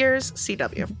 Cheers,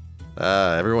 CW.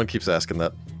 Everyone keeps asking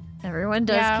that. Everyone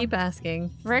does Yeah. keep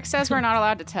asking. Rick says we're not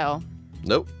allowed to tell.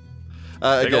 Nope.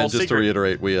 Big Again, old just to secret.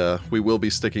 reiterate, we will be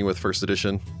sticking with first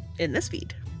edition. In this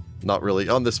feed. Not really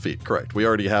on this feed, correct. We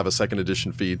already have a second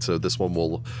edition feed, so this one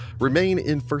will remain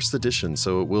in first edition.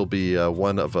 So it will be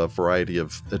one of a variety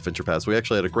of adventure paths. We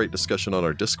actually had a great discussion on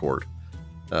our Discord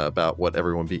about what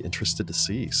everyone would be interested to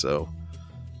see. So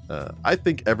I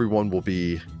think everyone will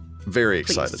be very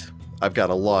excited. Pleased. I've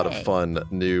got a lot Yay. of fun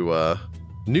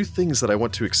new things that I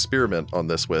want to experiment on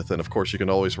this with, and of course, you can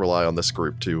always rely on this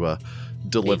group to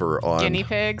deliver on Guinea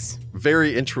pigs.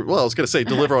 very well, I was going to say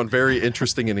deliver on very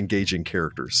interesting and engaging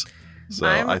characters. So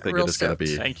I'm I think real it is going to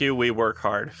be Thank you. We work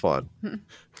hard. fun.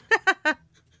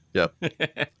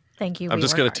 Thank you. I'm we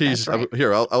just work going hard, to tease. that's right.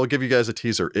 Here, I'll give you guys a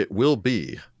teaser. It will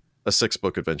be a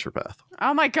 6-book adventure path.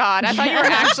 Oh my god! I thought you were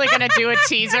actually gonna do a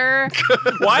teaser.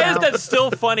 Why is No. that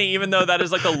still funny, even though that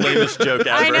is like the lamest joke ever?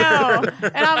 I know,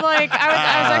 and I'm like, I was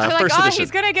actually like, First oh, edition. he's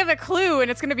gonna give a clue,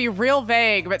 and it's gonna be real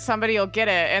vague, but somebody will get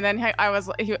it. And then I was,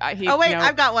 he Oh, wait, you know,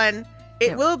 I've got one.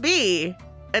 It Yeah. will be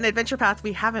an adventure path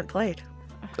we haven't played.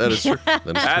 That is true. That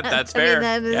is That's I mean, fair.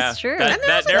 that is Yeah. true. That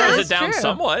That narrows is it down true.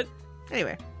 somewhat.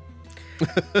 Anyway.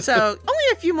 So, only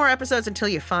a few more episodes until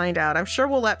you find out. I'm sure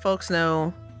we'll let folks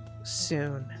know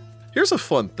soon. Here's a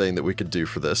fun thing that we could do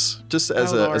for this, just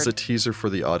as Oh, as a Lord. teaser for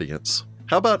the audience.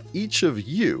 How about each of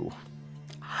you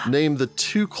name the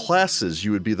 2 classes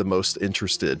you would be the most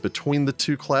interested? Between the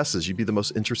 2 classes, you'd be the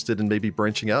most interested in maybe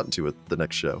branching out into it the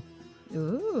next show.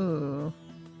 Ooh,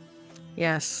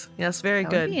 Yes. Yes, very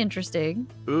that good. would be interesting.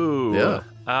 Ooh.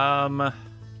 Yeah.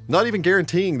 Not even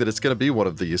guaranteeing that it's going to be one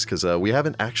of these because we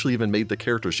haven't actually even made the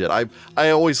characters yet. I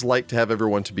always like to have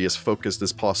everyone to be as focused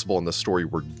as possible on the story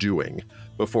we're doing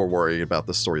before worrying about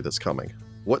the story that's coming.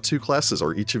 What 2 classes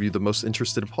are each of you the most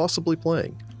interested in possibly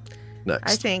playing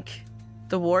next? I think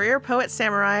the warrior, poet,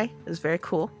 samurai is very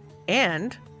cool.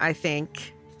 And I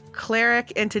think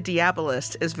cleric into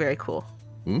diabolist is very cool.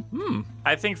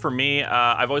 I think for me,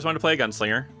 I've always wanted to play a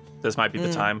gunslinger. This might be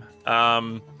the time.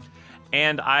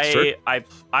 And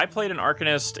I played an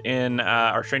Arcanist in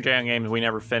our Strange Alien game we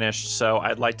never finished, so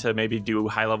I'd like to maybe do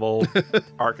high-level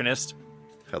Arcanist.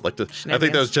 I'd like to. I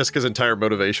think that was Jessica's entire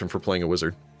motivation for playing a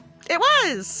wizard. It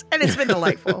was, and it's been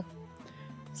delightful.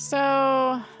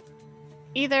 So,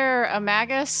 either a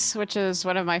Magus, which is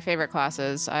one of my favorite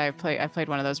classes. I played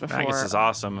one of those before. Magus is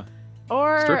awesome.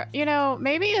 Or,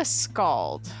 maybe a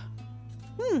Scald.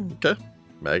 Okay.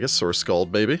 Magus or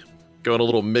Scald, maybe. Going a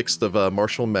little mixed of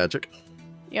martial magic.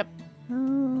 Yep. I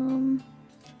don't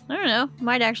know.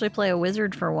 Might actually play a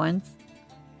wizard for once.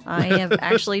 I have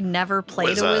actually never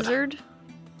played a wizard.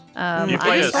 You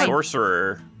played a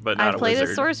sorcerer, but not a wizard. I've played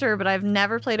a sorcerer, but I've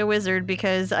never played a wizard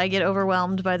because I get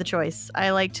overwhelmed by the choice. I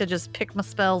like to just pick my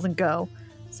spells and go.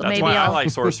 So That's maybe why I I'll, like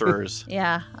sorcerers.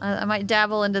 Yeah, I might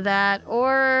dabble into that.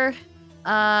 Or,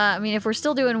 if we're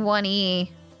still doing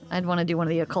 1E, I'd want to do one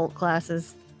of the occult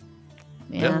classes.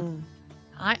 Yeah.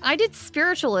 I did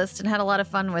spiritualist and had a lot of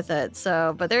fun with it.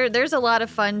 So, but there's a lot of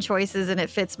fun choices, and it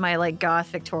fits my like goth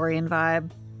Victorian vibe.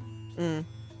 Mm.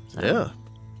 Yeah.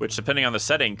 Which, depending on the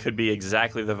setting, could be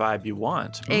exactly the vibe you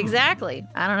want. Exactly.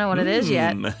 I don't know what it is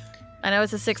yet. I know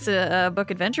it's a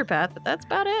 6-book adventure path, but that's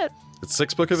about it. It's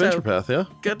 6-book adventure path, yeah?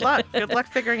 Good luck. Good luck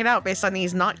figuring it out based on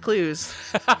these not clues.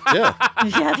 Yeah.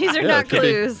 Yeah, these are not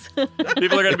clues.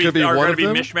 People are going to be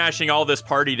them. mishmashing all this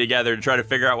party together to try to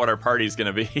figure out what our party's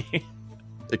going to be.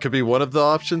 It could be one of the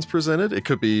options presented. It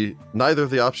could be neither of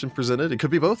the options presented. It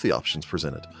could be both the options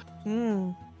presented.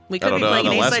 We could don't be know playing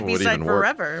how an the last A-side, one would B-side even work.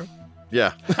 forever.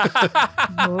 Yeah.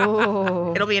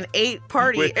 Oh. It'll be an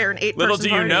 8-party or an 8-person Little do you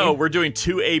party. know, we're doing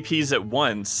 2 APs at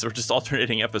once. We're just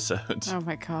alternating episodes. Oh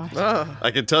my gosh. Ugh.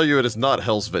 I can tell you it is not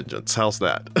Hell's Vengeance. How's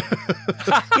that?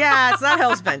 Yeah, it's not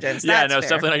Hell's Vengeance. Yeah, That's no, it's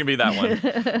fair. definitely not going to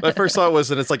be that one. My first thought was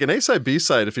that it's like an A-side,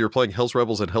 B-side. If you were playing Hell's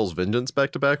Rebels and Hell's Vengeance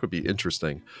back-to-back would be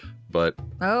interesting. But,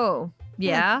 Oh,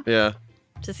 yeah. yeah.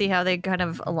 To see how they kind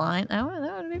of align. Oh,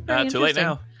 that would be pretty Too late interesting.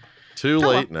 now. Too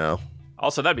late now.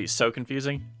 Also, that'd be so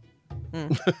confusing.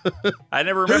 Mm. I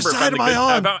never remember if I'm the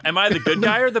good, am I the good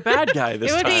guy or the bad guy this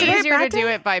It would time. be easier to bad do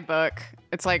it by book.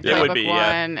 It's like It play would book be,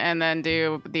 yeah. 1 and then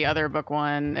do the other book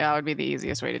 1. That would be the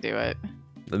easiest way to do it.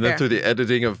 And then Fair. through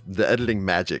the editing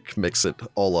magic, mix it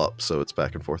all up so it's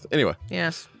back and forth. Anyway,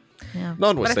 Yes. Yeah. But I think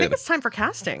notwithstanding. it's time for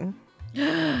casting.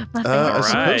 My favorite. I suppose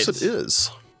Alright. it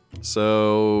is.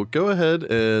 So go ahead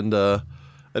and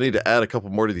I need to add a couple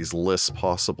more to these lists,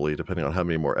 possibly, depending on how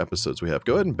many more episodes we have.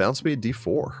 Go ahead and bounce me a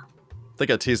D4. I think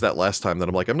I teased that last time that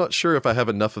I'm like, I'm not sure if I have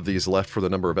enough of these left for the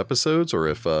number of episodes or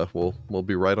if we'll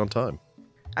be right on time.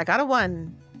 I got a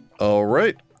 1. All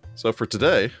right. So for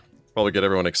today, probably get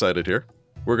everyone excited here.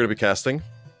 We're going to be casting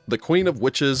the Queen of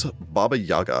Witches, Baba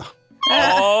Yaga.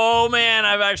 Oh, man,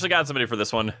 I've actually got somebody for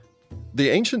this one. The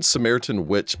ancient Samaritan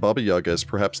witch, Baba Yaga, is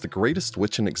perhaps the greatest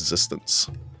witch in existence.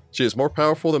 She is more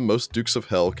powerful than most Dukes of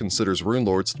Hell, considers rune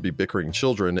lords to be bickering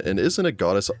children, and isn't a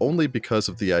goddess only because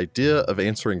of the idea of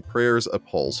answering prayers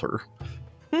appalls her.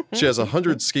 She has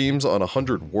 100 schemes on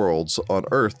 100 worlds, on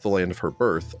Earth, the land of her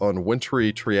birth, on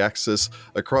wintry Triaxis,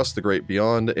 across the great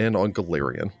beyond, and on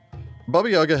Galarian. Baba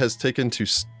Yaga has taken to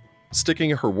sticking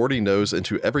her warty nose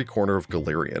into every corner of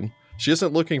Galarian. She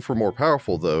isn't looking for more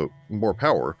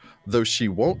power, though she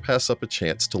won't pass up a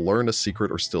chance to learn a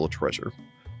secret or steal a treasure.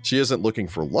 She isn't looking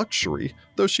for luxury,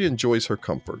 though she enjoys her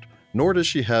comfort, nor does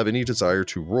she have any desire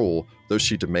to rule, though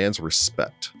she demands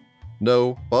respect.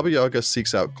 No, Baba Yaga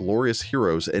seeks out glorious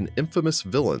heroes and infamous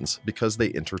villains because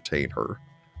they entertain her.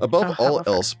 Above all however.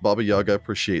 else, Baba Yaga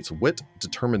appreciates wit,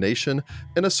 determination,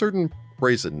 and a certain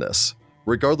brazenness,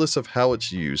 regardless of how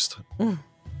it's used.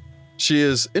 She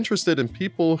is interested in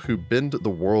people who bend the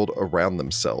world around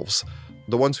themselves,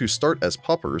 the ones who start as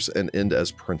paupers and end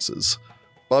as princes.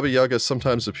 Baba Yaga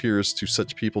sometimes appears to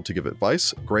such people to give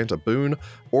advice, grant a boon,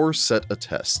 or set a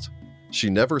test. She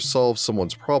never solves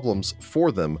someone's problems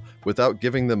for them without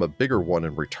giving them a bigger one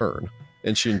in return,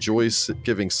 and she enjoys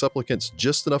giving supplicants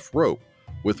just enough rope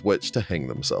with which to hang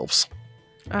themselves.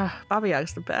 Baba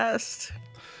Yaga's the best.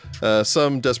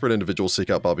 Some desperate individuals seek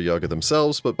out Baba Yaga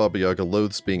themselves, but Baba Yaga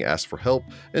loathes being asked for help,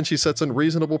 and she sets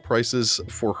unreasonable prices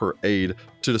for her aid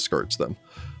to discourage them.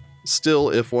 Still,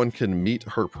 if one can meet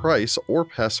her price or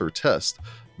pass her test,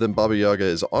 then Baba Yaga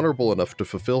is honorable enough to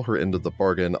fulfill her end of the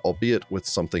bargain, albeit with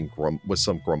some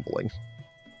grumbling.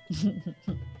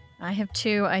 I have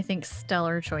 2, I think,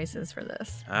 stellar choices for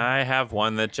this. I have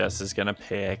one that Jess is going to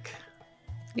pick.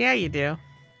 Yeah, you do.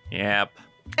 Yep.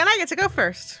 And I get to go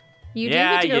first. You do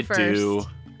yeah, get to go you first. do.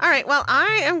 All right, well,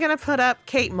 I am going to put up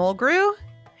Kate Mulgrew,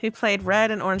 who played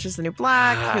Red in Orange is the New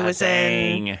Black, who was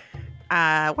in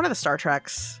one of the Star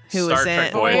Treks who Star was Trek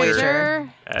in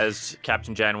Voyager. As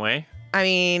Captain Janeway. I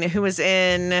mean, who was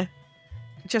in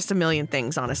just a million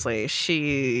things, honestly.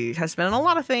 She has been in a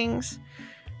lot of things,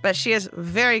 but she is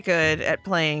very good at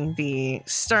playing the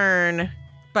stern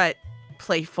but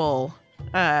playful.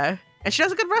 And she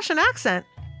does a good Russian accent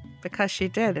because she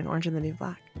did in Orange and the New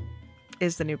Black.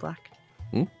 Is the New Black.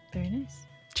 Very nice.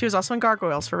 She was also in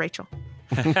Gargoyles for Rachel.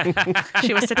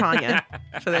 She was Titania.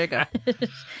 So there you go.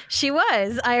 She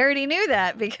was. I already knew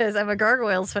that because I'm a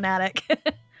Gargoyles fanatic.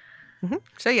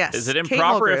 So yes. Is it Kate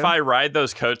improper Mulgrew. if I ride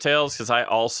those coattails? Because I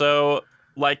also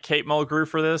like Kate Mulgrew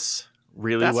for this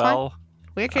really That's well.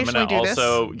 We I'm occasionally going to do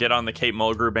also this. get on the Kate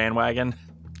Mulgrew bandwagon.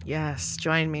 Yes,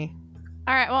 join me.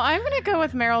 All right. Well, I'm going to go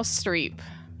with Meryl Streep.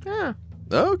 Yeah.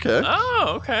 Okay.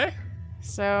 Oh, okay.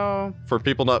 So For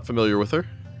people not familiar with her.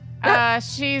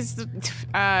 she's the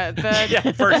Yeah,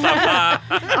 first off.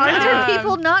 Are there Um,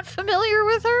 people not familiar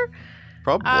with her?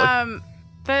 Probably.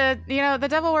 the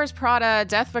Devil Wears Prada,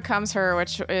 Death Becomes Her,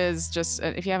 which is just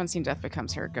if you haven't seen Death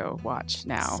Becomes Her, go watch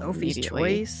now. Sophie's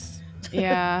immediately. Choice.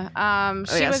 Yeah.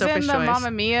 She yeah, was Sophie's in the Choice.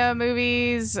 Mamma Mia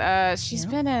movies. She's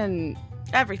been in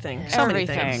Everything. So many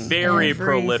Everything. things. Very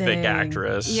prolific Everything.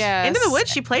 actress. yes. Into the Witch,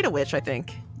 she played a witch, I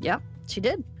think. Yep, she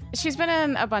did. She's been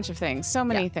in a bunch of things, so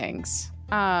many things.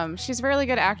 She's a really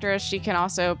good actress. She can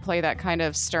also play that kind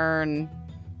of stern,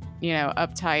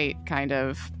 uptight kind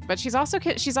of. But she's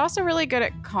also really good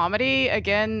at comedy.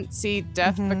 Again, see,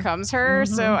 Death Mhm. Becomes Her,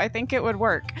 so Mhm. I think it would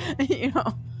work.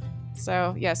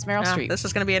 So yes, Meryl Streep. This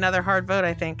is going to be another hard vote,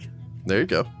 I think. There you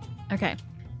go. Okay.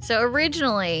 So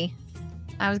originally,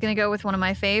 I was going to go with one of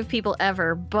my fave people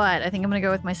ever, but I think I'm going to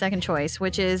go with my second choice,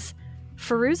 which is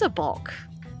Firuza Balk.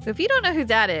 If you don't know who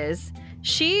that is,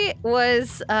 she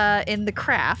was in The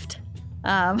Craft.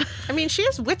 I mean, she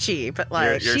is witchy, but You're,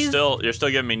 like, you're she's- still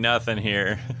giving me nothing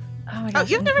here. Oh my oh, gosh.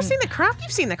 you've never seen The Craft?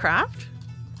 You've seen The Craft?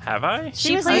 Have I?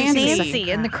 She was plays Nancy.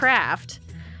 Nancy in The Craft.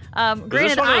 Was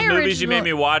Granted, this one of those I movies you made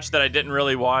original- me watch that I didn't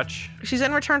really watch? She's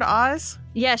in Return to Oz.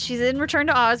 Yeah, she's in Return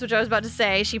to Oz, which I was about to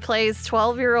say. She plays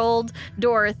 12-year-old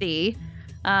Dorothy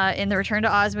in the Return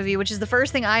to Oz movie, which is the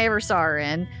first thing I ever saw her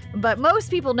in. But most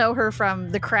people know her from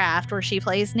The Craft, where she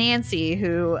plays Nancy,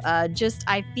 who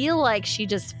I feel like she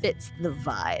just fits the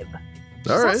vibe.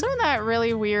 She's All right. also in that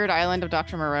really weird Island of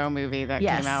Dr. Moreau movie that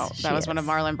Yes, came out. she That was one of is.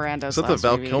 Marlon Brando's Is that the last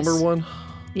Val movies. Kilmer one?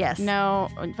 Yes. No,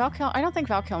 I don't think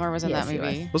Val Kilmer was in Yes, that he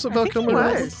movie. Was it I Val think he Kilmer?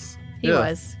 in that was. He Yeah.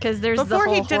 was. Because there's Before the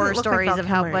he whole didn't horror look like stories Val of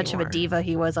how Kilmer much of a anymore. diva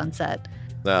he was on set.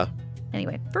 Nah.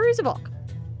 Anyway, Firuza Balk.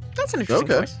 That's an interesting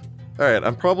Okay. choice. All right.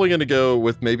 I'm probably going to go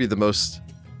with maybe the most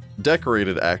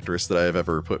decorated actress that I have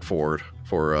ever put forward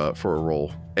for a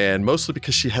role, and mostly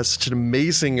because she has such an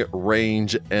amazing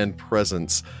range and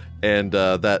presence, and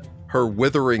that her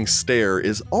withering stare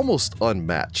is almost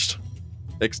unmatched,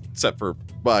 except for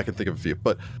I can think of a few,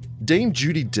 but Dame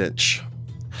Judi Dench.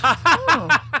 Oh,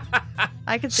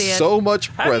 I could see it. So much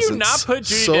Have presence, you not put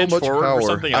Judi so Dench much forward for power.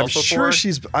 something I'm else sure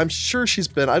before? I'm sure she's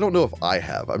been. I don't know if I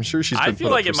have. I'm sure she's been. I feel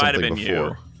put up like for it might have something been before.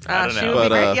 you. I don't She know. would be But,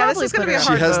 great. Yeah, this Probably is going to put be a her- She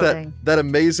hard has voting. that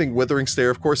amazing withering stare.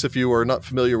 Of course, if you are not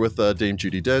familiar with Dame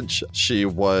Judi Dench, she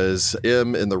was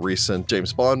M in the recent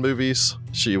James Bond movies.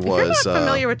 She If was. you're not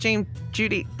familiar with Dame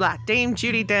Judi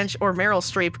Dench or Meryl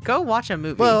Streep, go watch a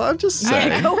movie. well, I'm just saying.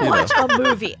 Yeah, go you know. watch a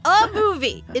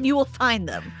movie, and you will find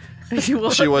them. You will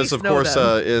She at was, least of know course,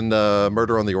 them. in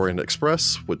Murder on the Orient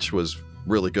Express, which was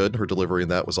really good. Her delivery in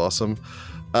that was awesome.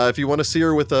 If you want to see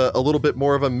her with a little bit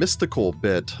more of a mystical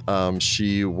bit,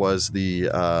 she was the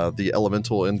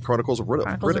elemental in Chronicles of Riddick.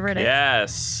 Chronicles of Riddick.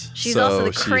 Yes. She's So also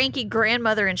the she- cranky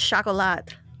grandmother in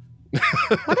Chocolat.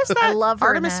 What is that? I love her in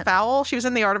Artemis that. Fowl. She was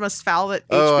in the Artemis Fowl that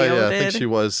Oh, HBO yeah, I did. think she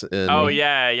was in. Oh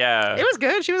yeah, yeah. It was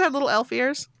good. She had little elf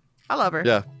ears. I love her.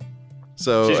 Yeah.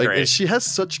 So She's like, great. and she has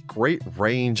such great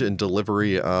range and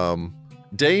delivery. Dame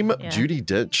Yeah. Judi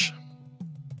Dench.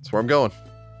 That's where I'm going.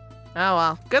 Oh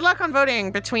well. Good luck on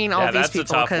voting between all Yeah, these that's a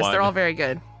people tough because they're one. all very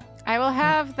good. I will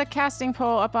have the casting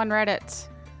poll up on Reddit.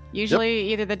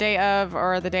 Usually either the day of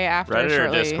or the day after. Reddit or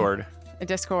shortly. Discord?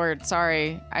 Discord.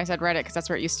 Sorry, I said Reddit because that's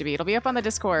where it used to be. It'll be up on the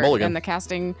Discord Mulligan. in the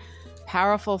casting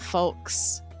powerful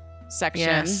folks section.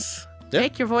 Yes. Yeah.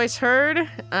 Make your voice heard.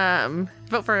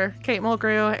 Vote for Kate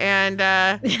Mulgrew and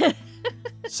good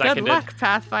Seconded. luck,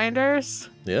 Pathfinders.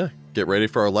 Yeah. Get ready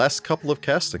for our last couple of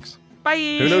castings. Bye.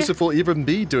 Who knows if we'll even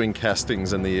be doing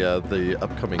castings in the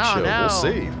upcoming Oh, show? no. We'll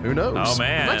see. Who knows? Oh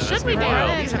man, What that's should we gonna do? be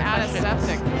wild. These are Out of questions.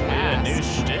 septic. Yeah, new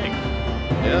cast. shtick.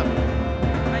 Yeah.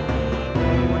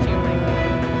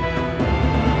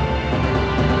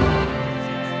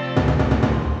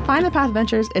 Find the Path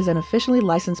Ventures is an officially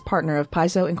licensed partner of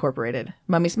Paizo Incorporated.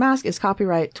 Mummy's Mask is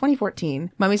copyright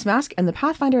 2014. Mummy's Mask and the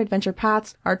Pathfinder Adventure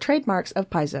Paths are trademarks of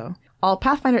Paizo. All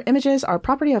Pathfinder images are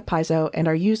property of Paizo and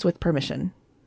are used with permission.